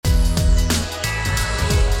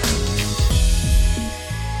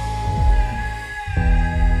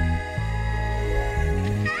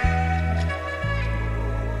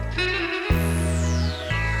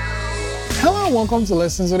welcome to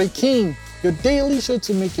Lessons with a King, your daily show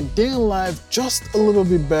to make your day in life just a little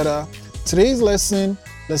bit better. Today's lesson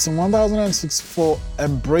 1064,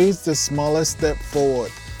 embrace the smallest step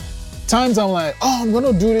forward. Times I'm like, oh, I'm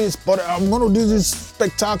gonna do this, but I'm gonna do this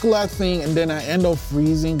spectacular thing, and then I end up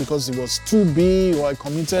freezing because it was too big, or I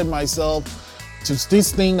committed myself to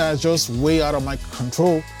this thing that's just way out of my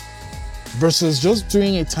control, versus just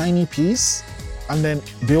doing a tiny piece and then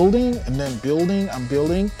building and then building and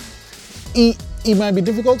building. It might be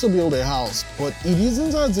difficult to build a house, but it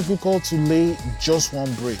isn't as difficult to lay just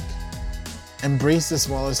one brick. Embrace the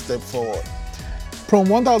smallest step forward. From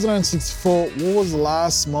 1064, what was the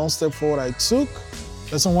last small step forward I took?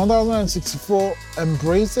 Lesson 1064,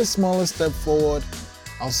 embrace the smallest step forward.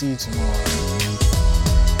 I'll see you tomorrow.